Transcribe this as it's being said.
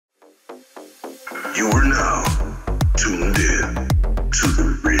You are now tuned in to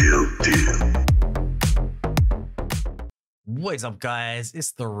the real deal. What is up, guys?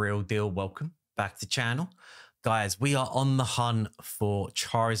 It's the real deal. Welcome back to the channel. Guys, we are on the hunt for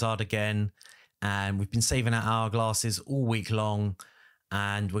Charizard again, and we've been saving our hourglasses all week long,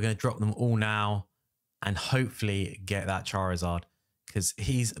 and we're going to drop them all now and hopefully get that Charizard because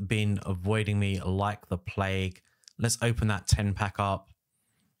he's been avoiding me like the plague. Let's open that 10-pack up.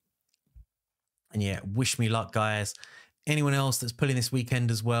 And yeah, wish me luck, guys. Anyone else that's pulling this weekend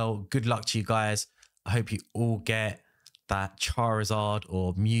as well, good luck to you guys. I hope you all get that Charizard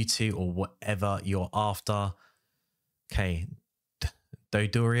or Mewtwo or whatever you're after. Okay,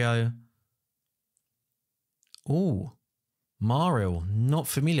 Dodorio. Oh, Mario, not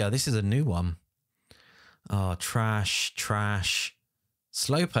familiar. This is a new one. Oh, trash.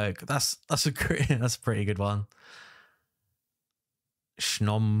 Slowpoke. That's a great. That's a pretty good one.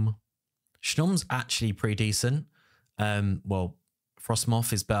 Schnom. Schnom's actually pretty decent. Well,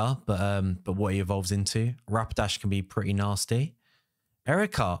 Frostmoth is better, but what he evolves into. Rapidash can be pretty nasty.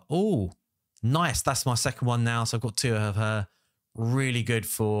 Erica. Oh, nice. That's my second one now. So I've got two of her. Really good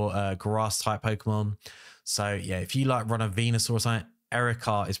for grass type Pokemon. So yeah, if you like run a Venusaur or something,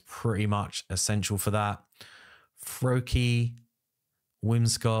 Erica is pretty much essential for that. Froakie,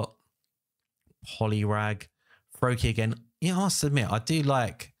 Whimsicott, Poliwag, Froakie again. Yeah, I must admit, I do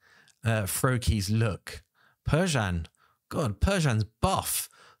like Froakie's look. Persian. God, Persian's buff.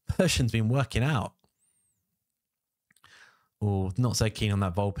 Persian's been working out. Oh, not so keen on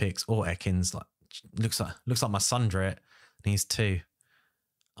that Vulpix or Ekans. Like, looks like my Sundrit. Needs two.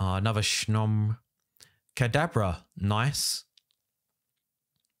 Another Schnom. Kadabra. Nice.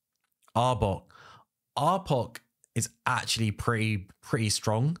 Arbok. Arbok is actually pretty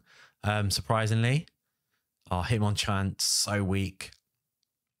strong, surprisingly. Hitmonchan, so weak.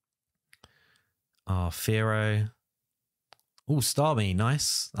 Fearow. Oh, Starmie,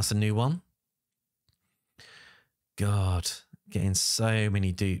 nice. That's a new one. God, getting so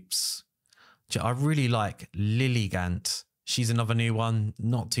many dupes. I really like Lilligant. She's another new one.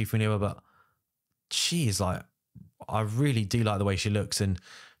 Not too familiar, but she is like, I really do like the way she looks, and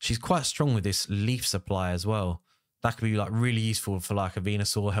she's quite strong with this leaf supply as well. That could be like really useful for like a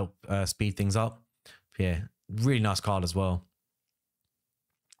Venusaur, help speed things up. Yeah, really nice card as well.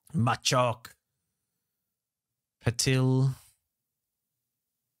 Machop. Petil.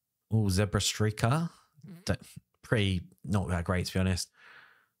 Oh, Zebra Streaker. Pretty not that great, to be honest.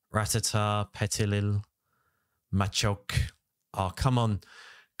 Rattata, Petilil, Machop. Oh, come on.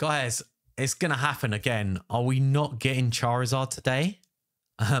 Guys, it's going to happen again. Are we not getting Charizard today?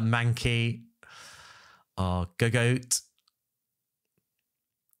 Mankey. Gogoat.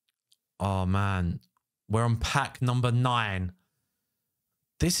 Oh, man. We're on pack number 9.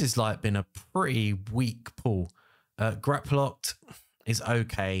 This has like been a pretty weak pull. Graplocked is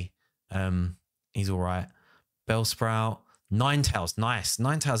okay. He's all right. Bellsprout. Ninetales. Nice.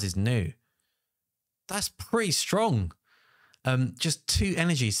 Ninetales is new. That's pretty strong. Just 2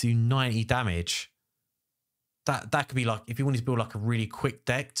 energies to 90 damage. That could be like, if you wanted to build like a really quick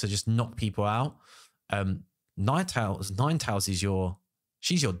deck to just knock people out. Ninetales is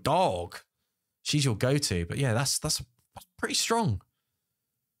she's your dog. She's your go-to. But yeah, that's pretty strong.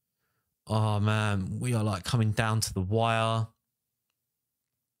 Oh man, we are like coming down to the wire.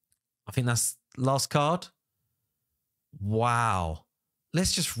 I think that's last card. Wow.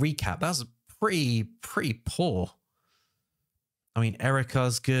 Let's just recap. That was pretty poor. I mean,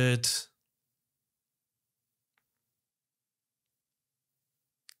 Erica's good.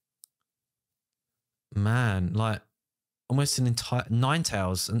 Man, like almost an entire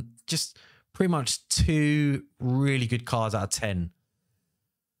Ninetales, and just pretty much 2 really good cards out of 10.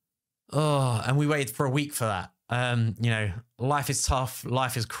 Oh, and we waited for a week for that. You know, life is tough,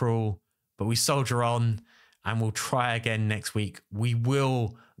 life is cruel, but we soldier on and we'll try again next week. We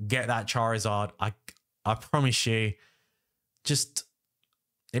will get that Charizard. I promise you. Just,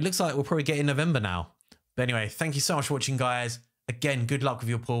 it looks like we'll probably get in November now. But anyway, thank you so much for watching, guys. Again, good luck with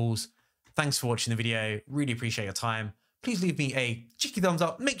your pulls. Thanks for watching the video. Really appreciate your time. Please leave me a cheeky thumbs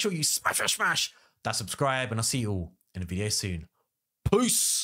up. Make sure you smash that subscribe, and I'll see you all in a video soon. Peace.